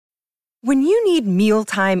When you need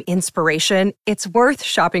mealtime inspiration, it's worth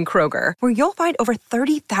shopping Kroger, where you'll find over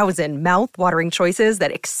 30,000 mouth-watering choices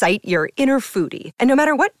that excite your inner foodie. And no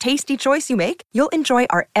matter what tasty choice you make, you'll enjoy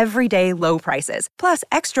our everyday low prices, plus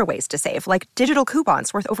extra ways to save, like digital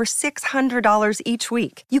coupons worth over $600 each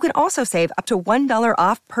week. You can also save up to $1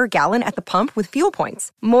 off per gallon at the pump with fuel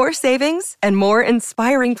points. More savings and more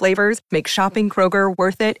inspiring flavors make shopping Kroger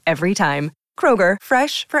worth it every time. Kroger,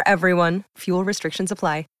 fresh for everyone. Fuel restrictions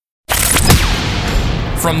apply.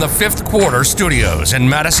 From the Fifth Quarter Studios in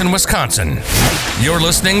Madison, Wisconsin, you're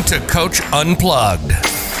listening to Coach Unplugged.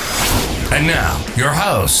 And now, your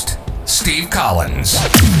host, Steve Collins.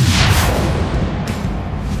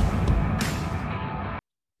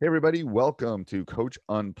 Hey, everybody. Welcome to Coach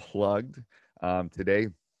Unplugged. Today,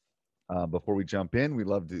 before we jump in, we'd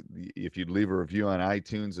love to, if you'd leave a review on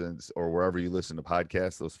iTunes or wherever you listen to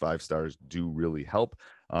podcasts, those 5 stars do really help.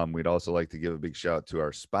 We'd also like to give a big shout out to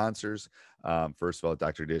our sponsors. First of all,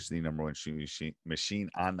 Dr. Dish, the number one shooting machine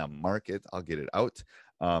on the market. I'll get it out.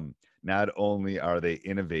 Not only are they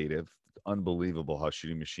innovative, unbelievable how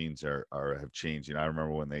shooting machines have changed. You know, I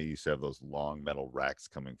remember when they used to have those long metal racks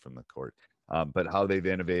coming from the court. But how they've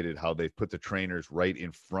innovated, how they've put the trainers right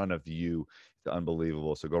in front of you, it's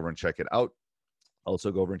unbelievable. So go over and check it out.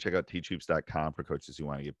 Also, go over and check out teachhoops.com for coaches who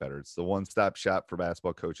want to get better. It's the one-stop shop for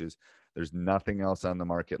basketball coaches. There's nothing else on the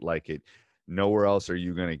market like it. Nowhere else are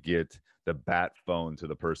you going to get the bat phone to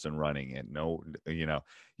the person running it. No, you know,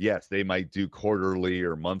 yes, they might do quarterly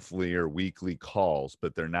or monthly or weekly calls,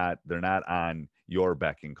 but they're not on your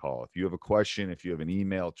beck and call. If you have a question, if you have an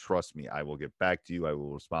email, trust me, I will get back to you. I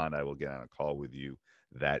will respond. I will get on a call with you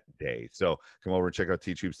that day. So come over and check out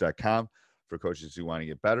teachhoops.com for coaches who want to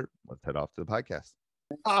get better. Let's head off to the podcast.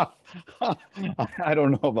 I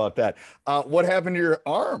don't know about that. What happened to your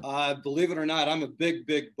arm? Believe it or not, I'm a big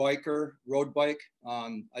biker, road bike.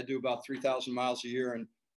 I do about 3,000 miles a year, and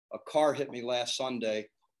a car hit me last Sunday.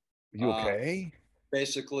 You okay?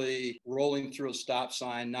 Basically rolling through a stop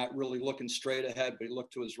sign, not really looking straight ahead, but he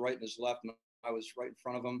looked to his right and his left, and I was right in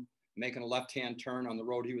front of him, making a left-hand turn on the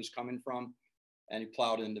road he was coming from, and he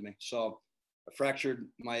plowed into me. So I fractured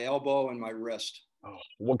my elbow and my wrist. Oh,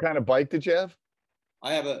 what kind of bike did you have?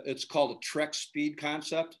 It's called a Trek Speed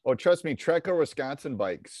Concept. Oh, trust me, Trek a Wisconsin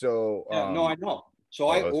bike. So no, I know. So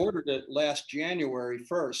I ordered it last January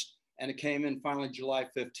 1st, and it came in finally July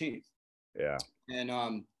 15th. Yeah.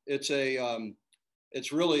 And it's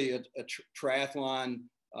really a triathlon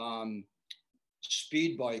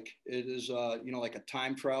speed bike. It is like a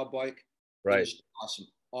time trial bike. Right. It's awesome.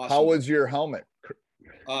 How was your helmet?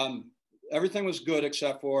 Everything was good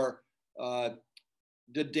except for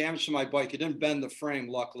did damage to my bike. It didn't bend the frame,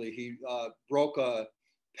 luckily. He broke a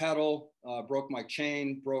pedal, broke my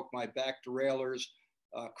chain, broke my back derailleurs,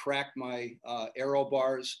 cracked my aero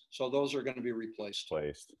bars. So those are going to be replaced.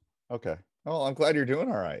 Okay. Well, I'm glad you're doing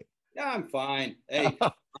all right. Yeah, I'm fine. Hey,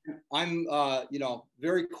 I'm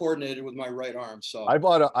very coordinated with my right arm. So I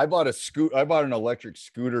bought an electric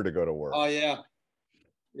scooter to go to work. Oh yeah.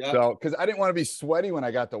 Yeah. So because I didn't want to be sweaty when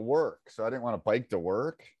I got to work. So I didn't want to bike to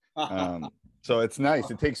work. So it's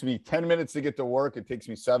nice. It takes me 10 minutes to get to work. It takes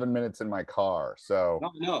me 7 minutes in my car. So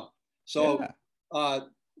no. So yeah.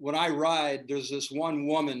 When I ride, there's this one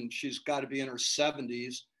woman, she's got to be in her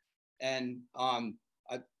 70s. And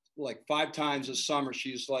like 5 times this summer,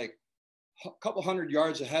 she's like a couple hundred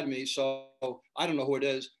yards ahead of me. So I don't know who it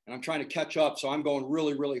is. And I'm trying to catch up. So I'm going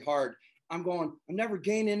really, really hard. I'm never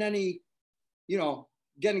gaining any,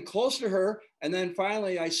 getting close to her. And then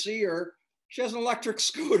finally I see her. She has an electric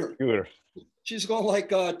scooter. She's going like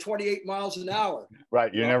 28 miles an hour.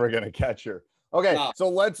 Right. You're never going to catch her. Okay. No. So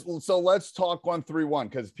let's talk 131,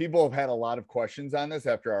 because people have had a lot of questions on this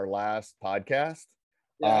after our last podcast.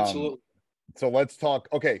 Yeah, absolutely. So let's talk.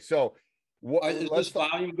 Okay. So is this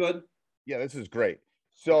volume good? Yeah, this is great.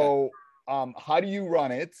 So how do you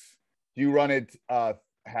run it? Do you run it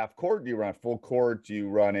half court? Do you run it full court? Do you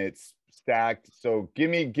run it stacked? So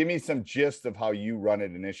give me some gist of how you run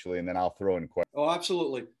it initially, and then I'll throw in questions. Oh,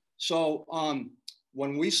 absolutely. So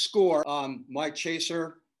when we score, my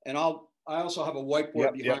chaser, and I also have a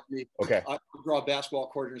whiteboard behind me. Okay. I'll draw a basketball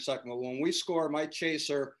court in a second. But when we score, my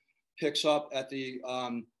chaser picks up at the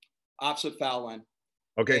opposite foul line.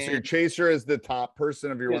 Okay, and so your chaser is the top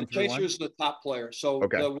person of your 131? Chaser is the top player. So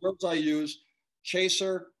the words I use,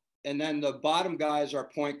 chaser, and then the bottom guys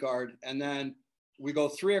are point guard, and then we go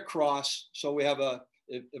 3 across. So we have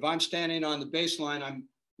if I'm standing on the baseline, I'm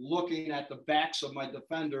looking at the backs of my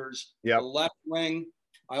defenders. Yep. The left wing,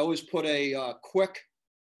 I always put a quick,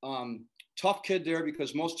 tough kid there,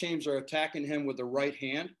 because most teams are attacking him with the right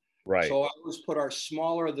hand. Right. So I always put our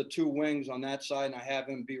smaller of the two wings on that side, and I have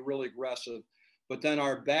him be really aggressive. But then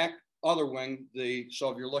our back other wing, so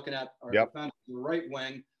if you're looking at our defense, the right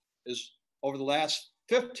wing is over the last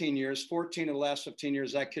 15 years, 14 of the last 15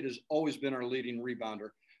 years, that kid has always been our leading rebounder,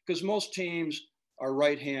 because most teams are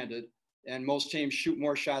right-handed and most teams shoot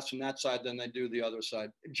more shots from that side than they do the other side,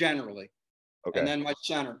 generally. Okay. And then my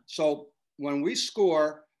center. So when we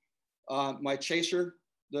score, my chaser,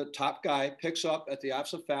 the top guy, picks up at the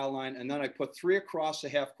opposite foul line, and then I put three across the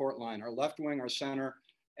half-court line, our left wing, our center,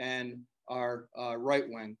 and our right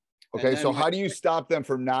wing. Okay, so how do you stop them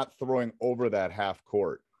from not throwing over that half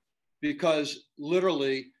court? Because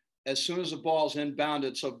literally, as soon as the ball's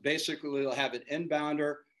inbounded, so basically they'll have an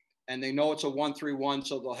inbounder, and they know it's a 1-3-1,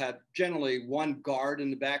 so they'll have generally one guard in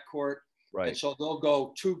the backcourt. Right. And so they'll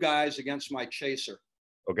go two guys against my chaser.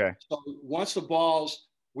 Okay. So once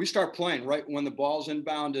we start playing, right when the ball's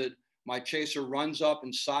inbounded, my chaser runs up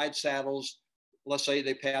and side saddles. Let's say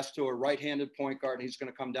they pass to a right-handed point guard, and he's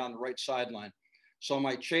going to come down the right sideline. So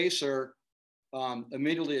my chaser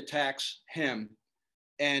immediately attacks him.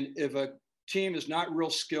 And if a team is not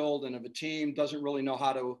real skilled, and if a team doesn't really know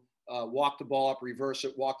how to walk the ball up, reverse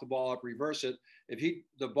it, if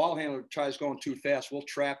the ball handler tries going too fast, we'll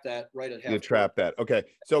trap that right at half. You trap that. Okay.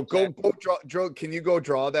 So go draw. Can you go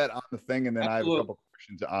draw that on the thing? And then Absolutely. I have a couple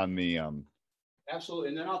questions on the Absolutely.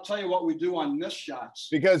 And then I'll tell you what we do on missed shots.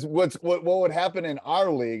 Because what would happen in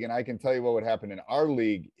our league, and I can tell you what would happen in our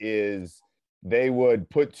league, is they would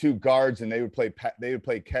put two guards and they would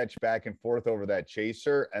play catch back and forth over that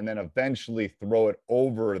chaser, and then eventually throw it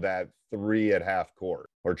over that three at half court,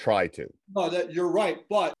 or try to. No, you're right.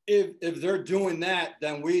 But if they're doing that,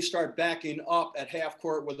 then we start backing up at half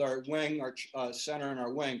court with our wing, our center, and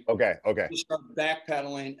our wing. Okay. We start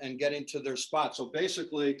backpedaling and getting to their spot. So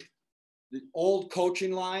basically, the old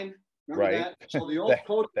coaching line, remember that? So the old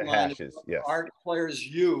coaching line our players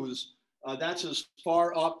use. That's as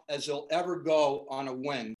far up as they'll ever go on a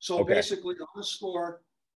wing. So basically, on the score,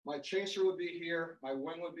 my chaser would be here, my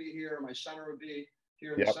wing would be here, my center would be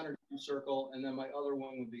here in the center circle, and then my other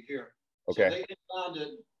wing would be here. Okay. So they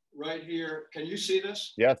inbounded right here. Can you see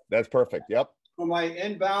this? Yes, that's perfect. Yep. So my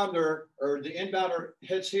inbounder, or the inbounder,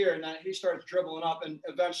 hits here, and then he starts dribbling up, and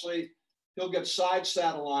eventually he'll get side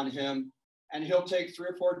saddle on him. And he'll take 3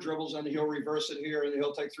 or 4 dribbles, and he'll reverse it here, and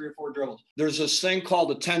he'll take 3 or 4 dribbles. There's this thing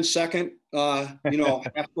called a 10-second,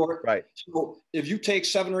 half court. Right. So if you take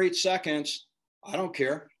 7 or 8 seconds, I don't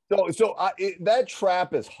care. So that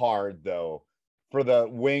trap is hard, though, for the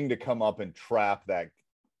wing to come up and trap that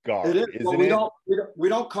guard. It is. Well, we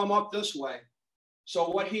don't come up this way. So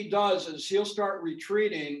what he does is he'll start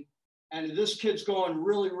retreating. And this kid's going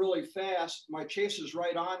really, really fast. My chaser's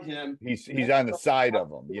right on him. He's on the side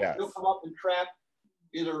of him. Yes. He'll come up and trap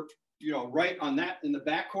either, right on that in the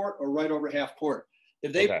backcourt or right over half court.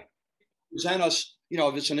 If they present us,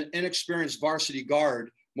 if it's an inexperienced varsity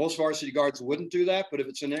guard, most varsity guards wouldn't do that. But if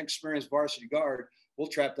it's an inexperienced varsity guard, we'll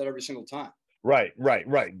trap that every single time. Right.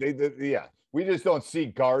 We just don't see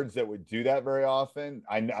guards that would do that very often.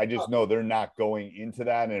 I just know they're not going into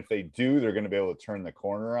that. And if they do, they're going to be able to turn the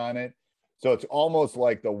corner on it. So it's almost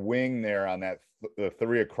like the wing there on that, the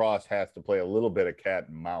three across has to play a little bit of cat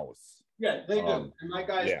and mouse. Yeah, they do. And my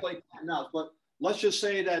guys play cat and mouse. But let's just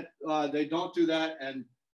say that they don't do that. And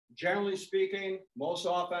generally speaking, most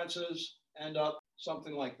offenses end up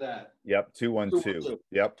something like that. Yep, 2-1-2.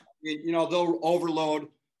 Yep. They'll overload,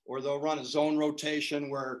 or they'll run a zone rotation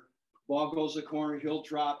where ball goes to the corner, he'll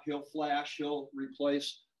drop, he'll flash, he'll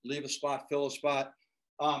replace, leave a spot, fill a spot.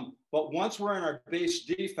 But once we're in our base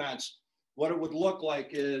defense, what it would look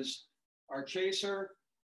like is our chaser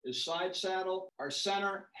is side saddle. Our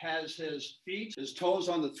center has his toes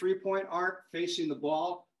on the 3-point arc facing the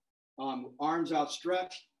ball, arms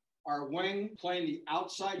outstretched. Our wing playing the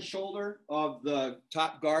outside shoulder of the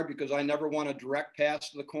top guard, because I never want a direct pass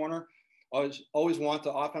to the corner. I always want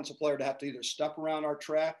the offensive player to have to either step around our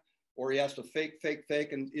track, or he has to fake.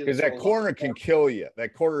 And because that corner can kill you.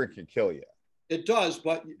 It does,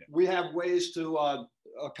 but we have ways to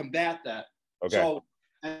combat that. Okay. So,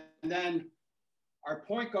 and then our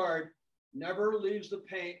point guard never leaves the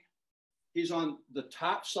paint. He's on the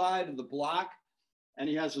top side of the block, and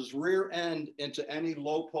he has his rear end into any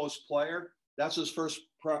low post player. That's his first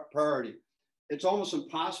priority. It's almost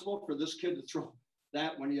impossible for this kid to throw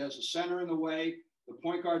that when he has a center in the way. The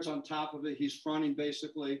point guard's on top of it. He's fronting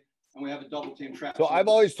basically, and we have a double team trap. So I've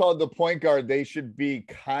always told the point guard they should be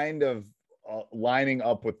kind of lining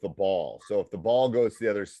up with the ball. So if the ball goes to the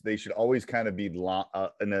other, they should always kind of be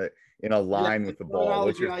in a line with the ball.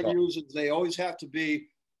 What's your thought? They always have to be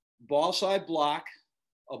ball side block,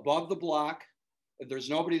 above the block, there's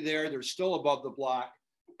nobody there. They're still above the block.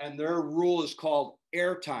 And their rule is called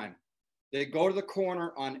air time. They go to the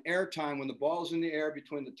corner on air time when the ball's in the air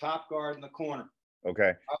between the top guard and the corner.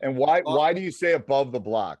 Okay. And why do you say above the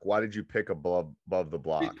block? Why did you pick above the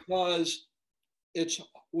block? Because it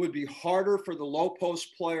would be harder for the low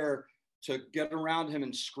post player to get around him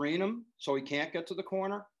and screen him so he can't get to the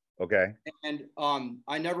corner. Okay. And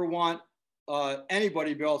I never want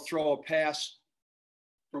anybody to be able to throw a pass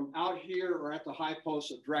from out here or at the high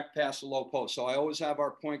post, a direct pass to low post. So I always have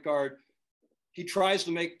our point guard. He tries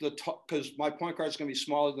to make because my point guard is going to be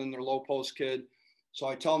smaller than their low post kid. So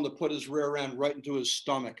I tell him to put his rear end right into his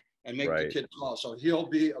stomach and make the kid tall. So he'll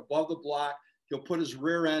be above the block. He'll put his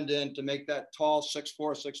rear end in to make that tall 6'4",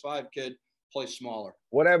 6'5" kid play smaller.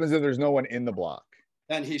 What happens if there's no one in the block?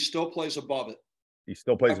 Then he still plays above it. He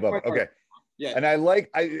still plays above it. Okay. Yeah. And I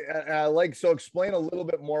like, so explain a little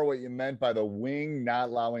bit more what you meant by the wing not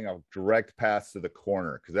allowing a direct pass to the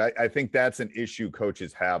corner. Cause I think that's an issue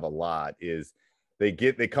coaches have a lot is they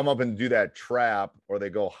come up and do that trap or they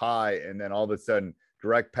go high and then all of a sudden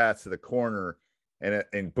direct pass to the corner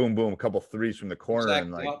and boom, boom, a couple threes from the corner.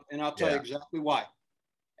 Exactly. And I'll tell you exactly why.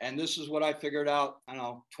 And this is what I figured out,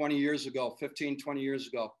 20 years ago, 15, 20 years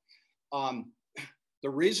ago. The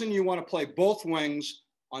reason you want to play both wings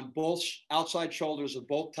on both outside shoulders of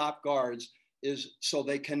both top guards is so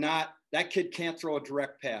that kid can't throw a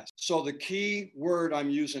direct pass. So the key word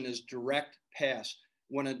I'm using is direct pass.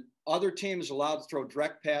 When an other team is allowed to throw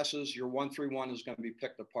direct passes, your 1-3-1 is going to be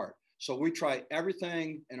picked apart. So we try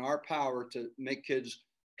everything in our power to make kids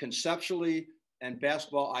conceptually and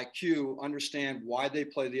basketball IQ understand why they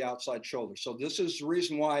play the outside shoulder. So this is the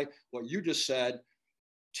reason why what you just said,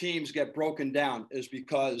 teams get broken down, is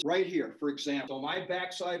because right here, for example, my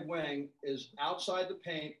backside wing is outside the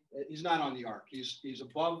paint. He's not on the arc. He's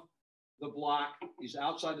above the block. He's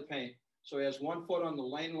outside the paint. So he has 1 foot on the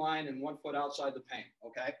lane line and 1 foot outside the paint.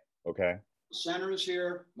 Okay. Okay. The center is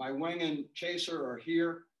here. My wing and chaser are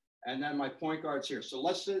here. And then my point guard's here. So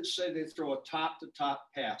let's say they throw a top to top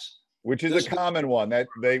pass, which is a common one that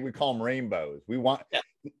we call them rainbows. We want,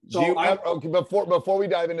 So before we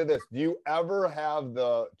dive into this, do you ever have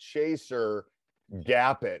the chaser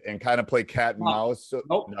gap it and kind of play cat and mouse? So,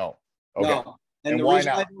 nope. No. Okay. No. And the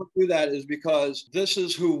reason I don't do that is because this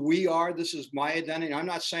is who we are. This is my identity. I'm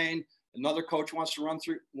not saying another coach wants to run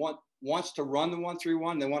the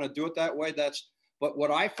 1-3-1. They want to do it that way. But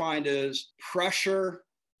what I find is pressure.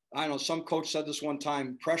 I know some coach said this one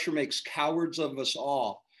time, pressure makes cowards of us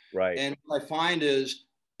all. Right. And what I find is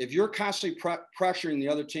if you're constantly pressuring the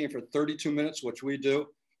other team for 32 minutes, which we do,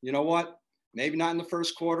 you know what? Maybe not in the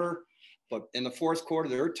first quarter, but in the fourth quarter,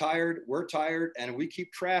 they're tired, we're tired, and we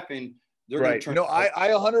keep trapping. They're right. No, I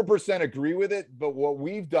 100% agree with it. But what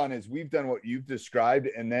we've done is we've done what you've described,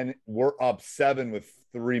 and then we're up 7 with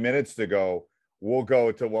 3 minutes to go. We'll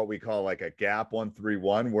go to what we call like a gap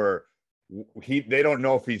 1-3-1 where they don't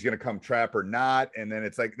know if he's going to come trap or not. And then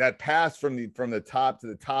it's like that pass from the top to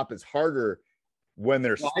the top is harder when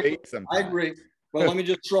there's space. Sometimes. I agree. But let me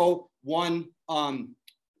just throw one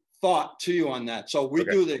thought to you on that. So we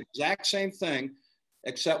do the exact same thing,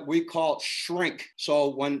 except we call it shrink.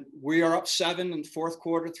 So when we are up 7 in the fourth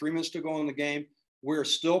quarter, 3 minutes to go in the game, we're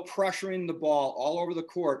still pressuring the ball all over the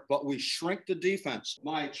court, but we shrink the defense.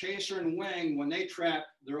 My chaser and wing, when they trap,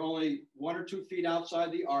 they're only 1 or 2 feet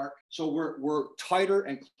outside the arc. So we're tighter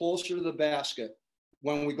and closer to the basket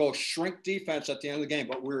when we go shrink defense at the end of the game,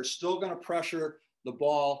 but we're still going to pressure the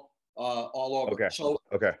ball all over. Okay. So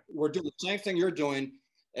we're doing the same thing you're doing,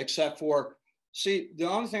 except for, see, the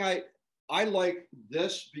only thing I like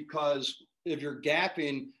this because if you're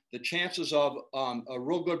gapping, the chances of a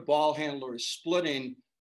real good ball handler splitting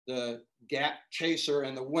the gap chaser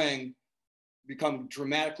and the wing become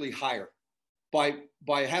dramatically higher. By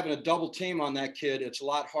having a double team on that kid, it's a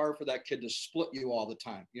lot harder for that kid to split you all the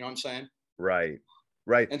time. You know what I'm saying? Right.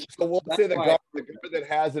 And so we'll say the guard that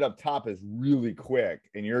has it up top is really quick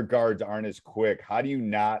and your guards aren't as quick. How do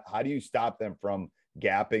you stop them from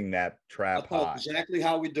gapping that trap high? Exactly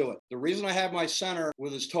how we do it. The reason I have my center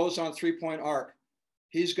with his toes on 3-point arc,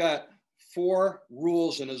 he's got 4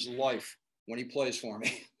 rules in his life when he plays for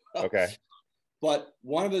me. Okay. But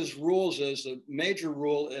one of his rules is, the major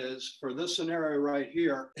rule is, for this scenario right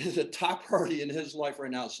here, is a top priority in his life right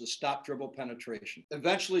now is to stop dribble penetration.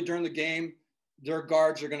 Eventually during the game, their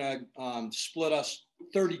guards are going to split us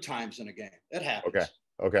 30 times in a game. It happens.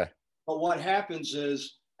 Okay. But what happens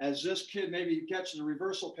is, as this kid maybe catches a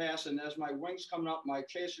reversal pass, and as my wing's coming up, my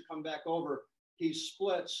chaser come back over, he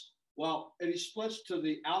splits. Well, if he splits to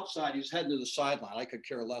the outside, he's heading to the sideline. I could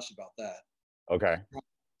care less about that. Okay.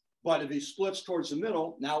 But if he splits towards the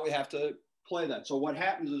middle, now we have to play that. So what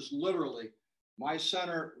happens is literally my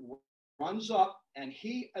center runs up and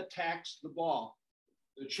he attacks the ball.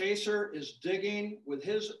 The chaser is digging with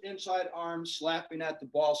his inside arm, slapping at the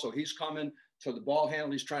ball. So he's coming to the ball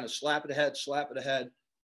handle. He's trying to slap it ahead.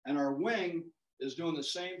 And our wing is doing the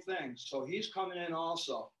same thing. So he's coming in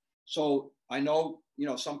also. So I know,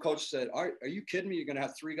 some coaches said, are you kidding me? You're going to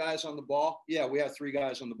have 3 guys on the ball? Yeah, we have 3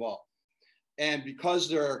 guys on the ball. And because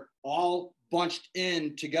they're all bunched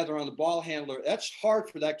in together on the ball handler, that's hard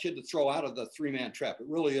for that kid to throw out of the 3-man trap. It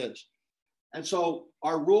really is. And so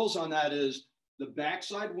our rules on that is the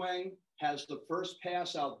backside wing has the first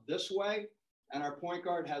pass out this way, and our point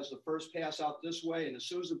guard has the first pass out this way. And as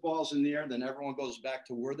soon as the ball's in the air, then everyone goes back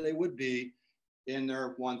to where they would be in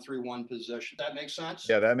their 1-3-1 position. That makes sense?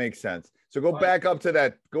 Yeah, that makes sense. So go back up to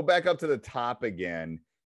that. Go back up to the top again,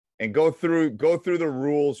 and go through the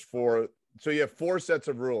rules for. So you have 4 sets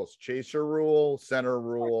of rules: chaser rule, center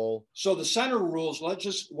rule. So the center rules.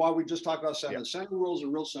 While we just talked about center, the center rules are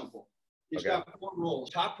real simple. He's got 4 rules.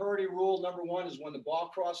 Top priority rule number 1 is when the ball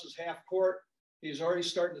crosses half court, he's already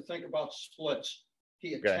starting to think about splits.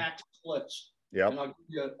 He attacks splits. Yeah. And I'll give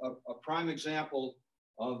you a prime example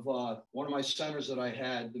of one of my centers that I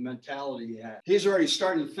had, the mentality he had. He's already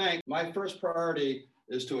starting to think, my first priority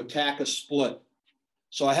is to attack a split.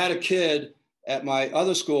 So I had a kid at my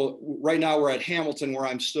other school. Right now we're at Hamilton, where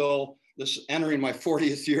I'm still entering my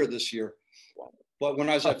 40th year this year. But when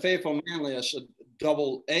I was at Fayetteville Manlius, a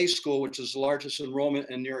double A school, which is the largest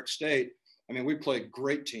enrollment in New York State, I mean, we played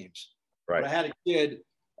great teams. Right. But I had a kid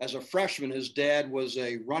as a freshman. His dad was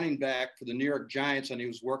a running back for the New York Giants, and he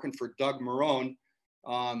was working for Doug Marrone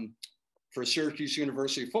for Syracuse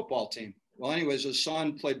University football team. Well, anyways, his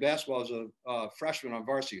son played basketball as a freshman on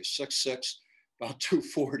varsity. He was 6'6", about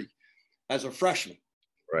 240 as a freshman.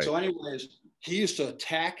 Right. So anyways, he used to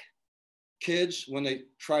attack kids when they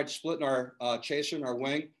tried splitting our chaser and our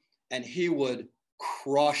wing, and he would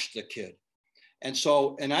crush the kid. And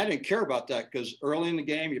I didn't care about that, because early in the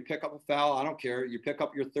game, you pick up a foul, I don't care. You pick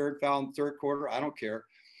up your 3rd foul in the 3rd quarter, I don't care.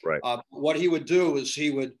 Right. What he would do is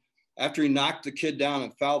after he knocked the kid down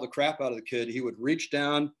and fouled the crap out of the kid, he would reach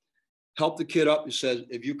down, help the kid up. He said,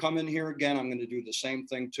 if you come in here again, I'm going to do the same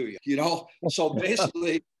thing to you. So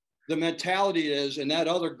basically the mentality is, and that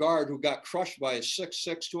other guard who got crushed by a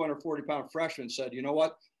 6'6", 240-pound freshman said, you know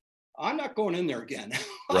what? I'm not going in there again.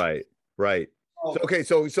 Right.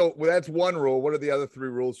 So that's one rule. What are the other 3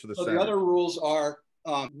 rules for the center? The other rules are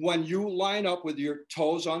when you line up with your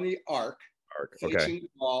toes on the arc facing the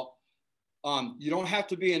ball, you don't have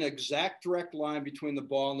to be an exact direct line between the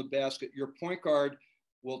ball and the basket. Your point guard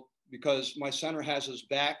will, because my center has his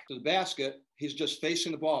back to the basket, he's just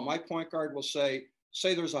facing the ball. My point guard will say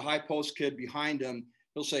there's a high post kid behind him.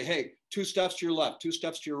 He'll say, hey, 2 steps to your left, 2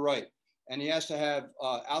 steps to your right. And he has to have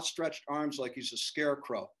outstretched arms like he's a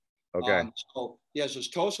scarecrow. Okay. So he has his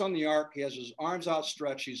toes on the arc. He has his arms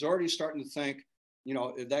outstretched. He's already starting to think,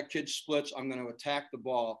 if that kid splits, I'm going to attack the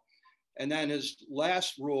ball. And then his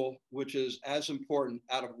last rule, which is as important,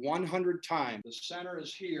 out of 100 times, the center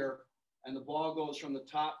is here and the ball goes from the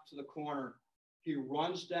top to the corner. He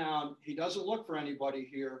runs down. He doesn't look for anybody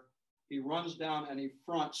here. He runs down and he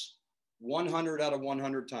fronts 100 out of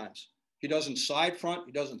 100 times. He doesn't side front.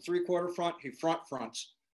 He doesn't 3/4 front. He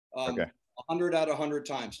fronts. 100 out of 100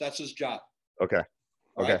 times. That's his job. Okay.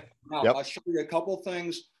 Right? Now, I'll show you a couple of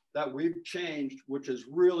things that we've changed, which has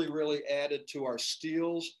really, really added to our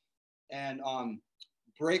steals and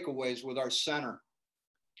breakaways with our center.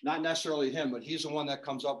 Not necessarily him, but he's the one that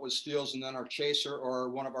comes up with steals, and then our chaser or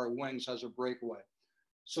one of our wings has a breakaway.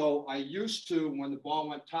 So I used to, when the ball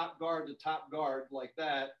went top guard to top guard like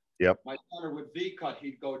that, my center would V-cut.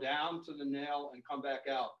 He'd go down to the nail and come back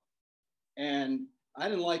out. And I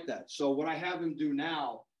didn't like that. So what I have him do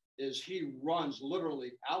now is he runs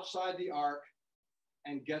literally outside the arc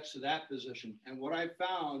and gets to that position. And what I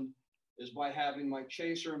found is by having my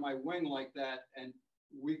chaser and my wing like that, and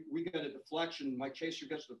we get a deflection, my chaser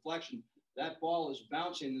gets a deflection, that ball is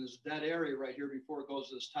bouncing in this dead area right here before it goes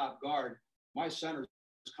to this top guard. My center's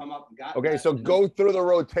come up and got Okay, so go through the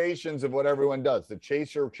rotations of what everyone does. The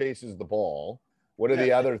chaser chases the ball. What are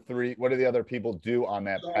the other 3? What do the other people do on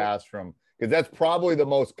that pass from? Because that's probably the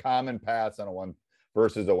most common pass on a 1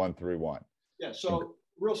 versus a 1-3-1. Yeah, so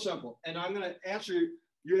real simple. And I'm going to answer,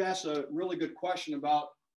 you asked a really good question about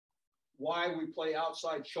why we play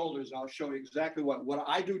outside shoulders. And I'll show you exactly what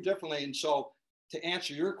I do differently. And so to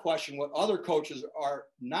answer your question, what other coaches are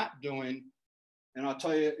not doing, and I'll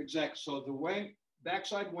tell you exactly. So the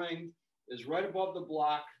backside wing is right above the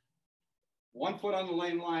block, 1 foot on the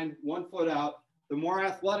lane line, 1 foot out. The more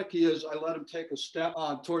athletic he is, I let him take a step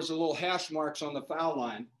towards the little hash marks on the foul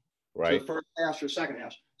line. Right. to the first pass or second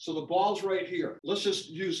pass. So the ball's right here. Let's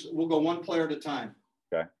just we'll go one player at a time.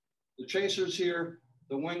 Okay. The chaser's here,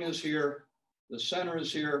 the wing is here, the center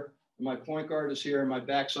is here, my point guard is here, and my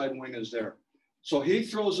backside wing is there. So he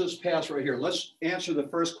throws this pass right here. Let's answer the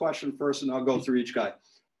first question first, and I'll go through each guy.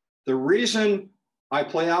 The reason I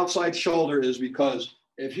play outside shoulder is because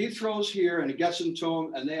if he throws here and it gets into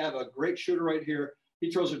him and they have a great shooter right here, he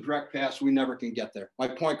throws a direct pass, we never can get there. My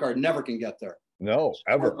point guard never can get there. No,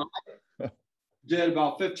 ever. Did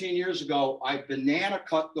about 15 years ago, I banana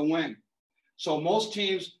cut the wing. So most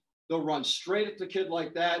teams, they'll run straight at the kid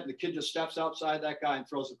like that. And the kid just steps outside that guy and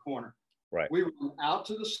throws the corner. Right. We run out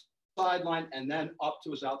to the sideline and then up to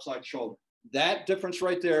his outside shoulder. That difference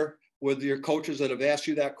right there with your coaches that have asked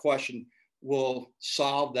you that question will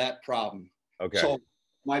solve that problem. Okay. So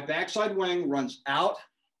my backside wing runs out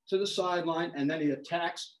to the sideline and then he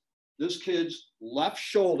attacks this kid's left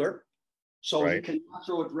shoulder. So he cannot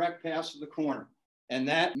throw a direct pass to the corner. And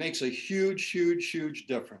that makes a huge, huge, huge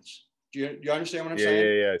difference. Do you understand what I'm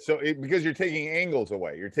saying? Yeah. So because you're taking angles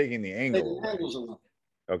away. You're taking the angle away. Angles away.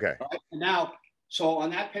 Okay. Right? And now, so on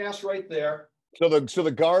that pass right there. So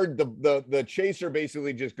the guard, the chaser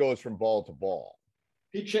basically just goes from ball to ball.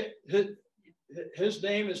 His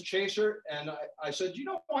name is Chaser. And I said, you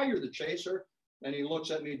know why you're the chaser? And he looks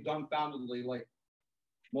at me dumbfoundedly like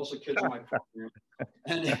most of the kids in my program.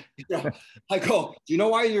 And I go, do you know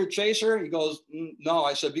why you're a chaser? He goes, no.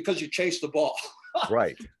 I said, because you chase the ball.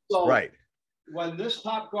 Right. So right. When this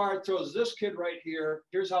top guard throws this kid right here,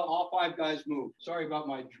 here's how all five guys move. Sorry about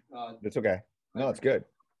my. It's okay. No, it's good.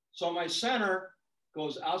 So my center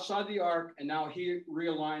goes outside the arc, and now he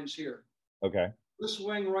realigns here. Okay. This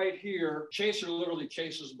wing right here, Chaser literally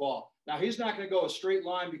chases the ball. Now he's not going to go a straight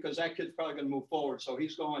line because that kid's probably going to move forward. So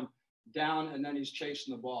he's going down, and then he's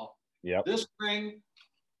chasing the ball. Yeah. This wing,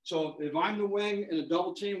 so if I'm the wing in a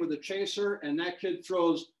double team with a chaser, and that kid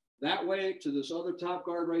throws that way to this other top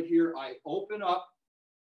guard right here, I open up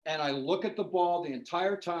and I look at the ball the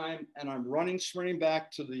entire time, and I'm sprinting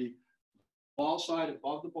back to the ball side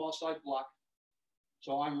above the ball side block.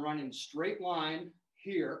 So I'm running straight line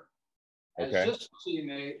here as this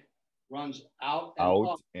teammate runs out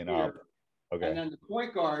and up. Okay. And then the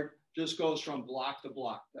point guard just goes from block to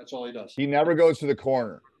block. That's all he does. He never goes to the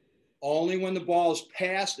corner. Only when the ball is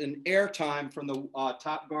passed in air time from the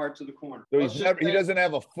top guard to the corner. So he doesn't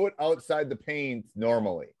have a foot outside the paint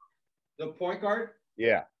normally. The point guard?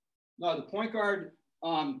 Yeah. No, the point guard,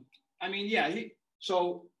 so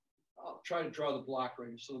I'll try to draw the block right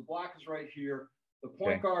here. So the block is right here. The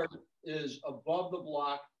point guard is above the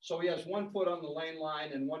block. So he has 1 foot on the lane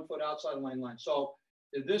line and 1 foot outside the lane line. So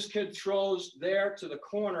if this kid throws there to the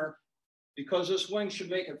corner, because this wing should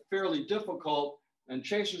make it fairly difficult, and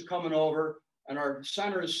Chaser's coming over, and our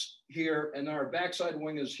center is here, and then our backside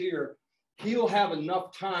wing is here, he'll have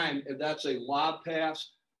enough time, if that's a lob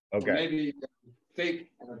pass, or maybe a fake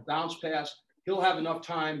and a bounce pass, he'll have enough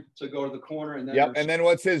time to go to the corner. And then and then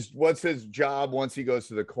what's his job once he goes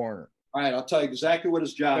to the corner? All right, I'll tell you exactly what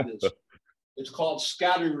his job is. It's called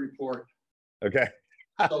scouting report. Okay.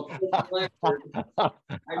 So Blackford,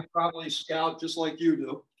 I probably scout just like you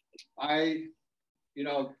do.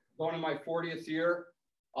 Going in my 40th year,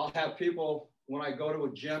 I'll have people, when I go to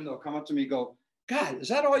a gym, they'll come up to me and go, God, is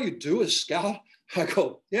that all you do is scout? I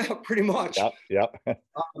go, yeah, pretty much. Yep.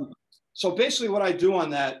 So basically what I do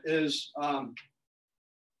on that is,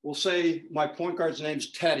 we'll say my point guard's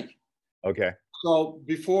name's Teddy. Okay. So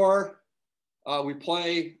before we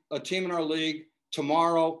play a team in our league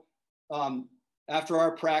tomorrow, after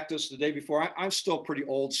our practice the day before, I'm still pretty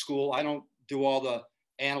old school. I don't do all the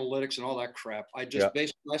analytics and all that crap. I just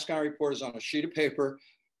basically, my scouting report is on a sheet of paper,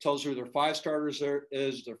 tells who their 5 starters there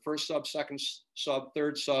is, their first sub, second sub,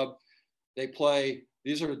 third sub. They play,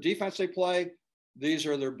 these are the defense they play. These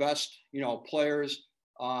are their best, players,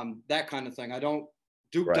 that kind of thing. I don't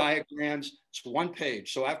do diagrams. It's 1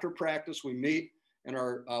 page. So after practice, we meet in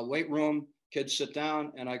our weight room, kids sit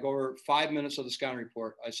down, and I go over 5 minutes of the scouting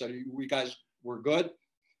report. I said, we guys, we're good.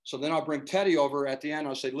 So then I'll bring Teddy over at the end.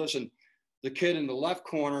 I'll say, listen, the kid in the left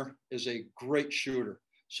corner is a great shooter.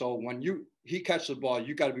 So when he catches the ball,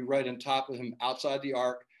 you got to be right on top of him outside the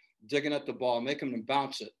arc, digging at the ball, make him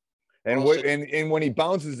bounce it. And when he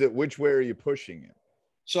bounces it, which way are you pushing him?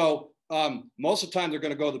 So most of the time they're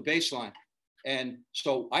going to go to the baseline. And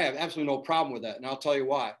so I have absolutely no problem with that. And I'll tell you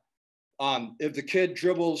why. If the kid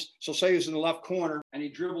dribbles, so say he's in the left corner and he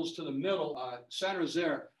dribbles to the middle, center's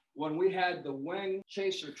there. When we had the wing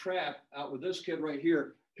chaser trap out with this kid right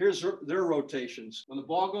here, here's their rotations. When the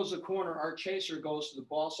ball goes to the corner, our chaser goes to the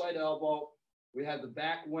ball side elbow. We have the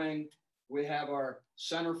back wing. We have our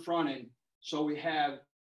center fronting. So we have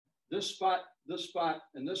this spot,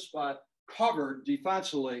 and this spot covered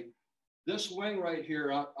defensively. This wing right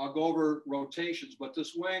here, I'll go over rotations, but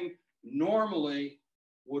this wing normally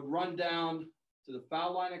would run down to the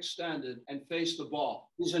foul line extended and face the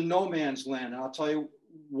ball. He's in no man's land. And I'll tell you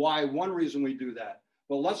why, one reason we do that.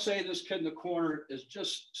 But let's say this kid in the corner is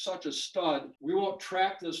just such a stud. We won't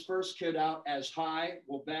track this first kid out as high.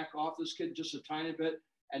 We'll back off this kid just a tiny bit.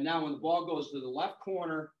 And now when the ball goes to the left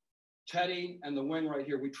corner, Teddy and the wing right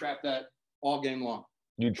here, we trap that all game long.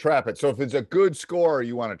 You trap it. So if it's a good scorer,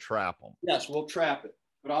 you want to trap them. Yes, we'll trap it.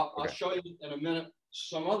 But I'll show you in a minute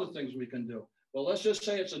some other things we can do. But let's just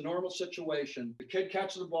say it's a normal situation. The kid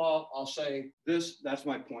catches the ball. I'll say that's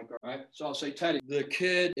my point guard, right? So I'll say, Teddy, the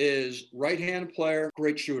kid is right-hand player,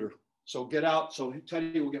 great shooter. So get out. So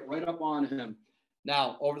Teddy will get right up on him.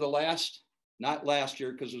 Now, over the not last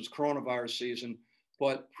year because it was coronavirus season,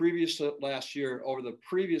 but previous to last year, over the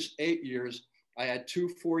previous 8 years, I had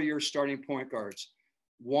 2 4-year starting point guards.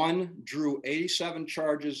 One drew 87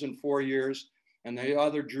 charges in 4 years, and the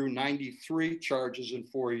other drew 93 charges in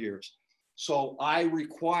 4 years. So I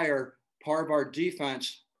require part of our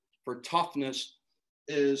defense for toughness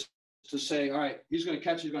is to say, all right, he's going to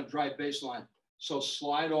catch, he's going to drive baseline. So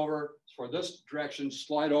slide over for this direction,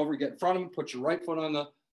 slide over, get in front of him, put your right foot on the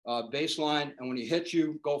baseline. And when he hits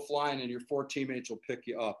you, go flying and your 4 teammates will pick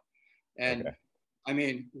you up. And I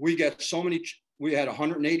mean, we get so many, we had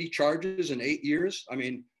 180 charges in 8 years. I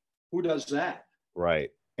mean, who does that? Right.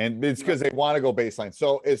 And it's because they want to go baseline.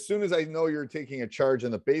 So as soon as I know you're taking a charge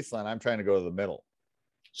in the baseline, I'm trying to go to the middle.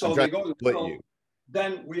 So they go to the middle,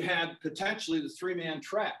 then we had potentially the 3-man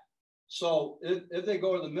trap. So if they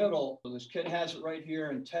go to the middle, this kid has it right here,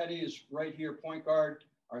 and Teddy is right here, point guard,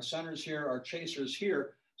 our center's here, our chaser's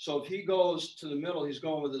here. So if he goes to the middle, he's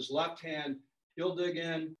going with his left hand, he'll dig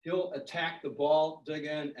in, he'll attack the ball, dig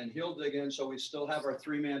in, and he'll dig in. So we still have our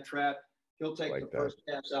 3-man trap. He'll take the first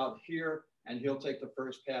pass out here, and he'll take the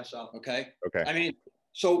first pass out. Okay. I mean,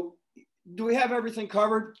 so do we have everything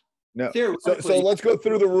covered? No. So let's go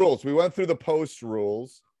through the rules. We went through the post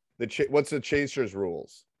rules. What's the chaser's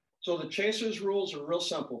rules? So the chaser's rules are real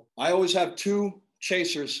simple. I always have 2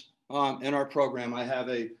 chasers in our program. I have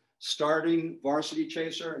a starting varsity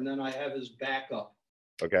chaser, and then I have his backup.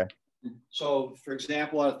 Okay. So, for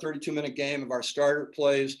example, at a 32-minute game, if our starter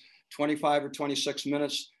plays 25 or 26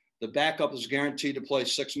 minutes, the backup is guaranteed to play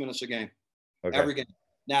 6 minutes a game. Every game.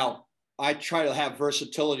 Now, I try to have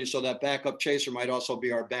versatility, so that backup chaser might also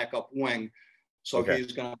be our backup wing. So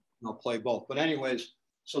he's going to play both. But anyways,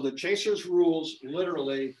 so the chaser's rules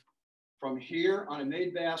literally from here on a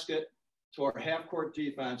made basket to our half-court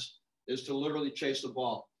defense is to literally chase the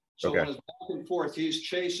ball. So when it's back and forth, he's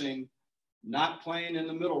chasing, not playing in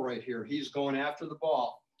the middle right here. He's going after the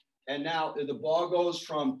ball. And now if the ball goes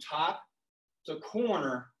from top to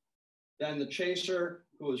corner, then the chaser,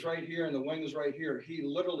 who is right here and the wing is right here, he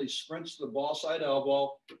literally sprints to the ball side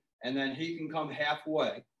elbow, and then he can come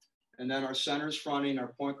halfway. And then our center's fronting,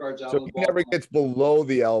 our point guard's out of the ball. So he never gets below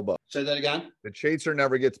the elbow. Say that again? The chaser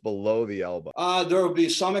never gets below the elbow. There will be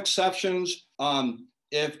some exceptions.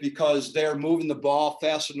 Because they're moving the ball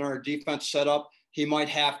faster than our defense setup, he might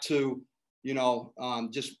have to,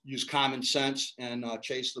 just use common sense and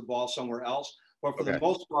chase the ball somewhere else. But for the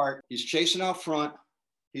most part, he's chasing out front.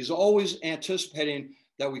 He's always anticipating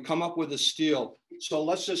that we come up with a steal. So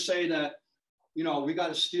let's just say that, we got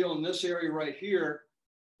a steal in this area right here.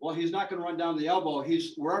 Well, he's not going to run down the elbow.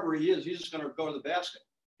 He's wherever he is, he's just going to go to the basket.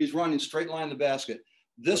 He's running straight line to the basket.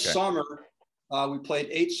 This summer, we played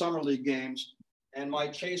 8 summer league games, and my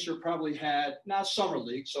chaser probably had, not summer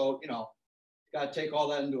league, so, got to take all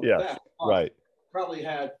that into effect. Right. Probably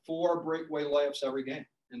had 4 breakaway layups every game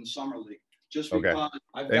in the summer league. Just because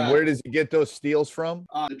where does he get those steals from?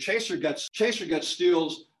 The chaser gets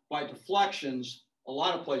steals by deflections a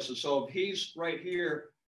lot of places. So if he's right here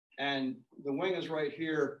and the wing is right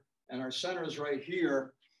here and our center is right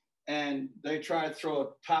here, and they try to throw a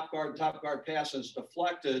top guard pass that's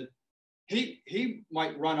deflected, he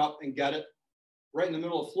might run up and get it right in the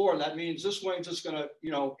middle of the floor. That means this wing's just going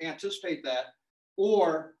to, anticipate that,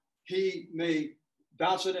 or he may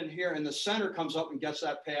bounce it in here and the center comes up and gets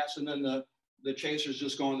that pass, and then the chaser's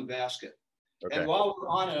just going to the basket. And while we're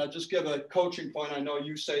on it, I'll just give a coaching point. I know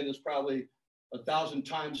you say this probably 1,000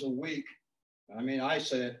 times a week. I mean, I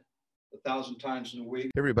say it 1,000 times in a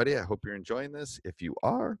week. Hey everybody, I hope you're enjoying this. If you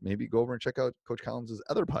are, maybe go over and check out Coach Collins'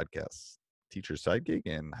 other podcasts, Teacher's Side Gig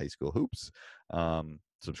and High School Hoops.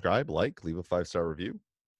 Subscribe, leave a 5-star review,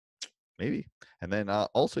 maybe. And then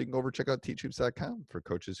also you can go over and check out teachhoops.com for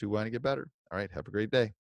coaches who want to get better. All right, have a great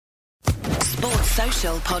day. Sports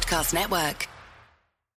Social Podcast Network.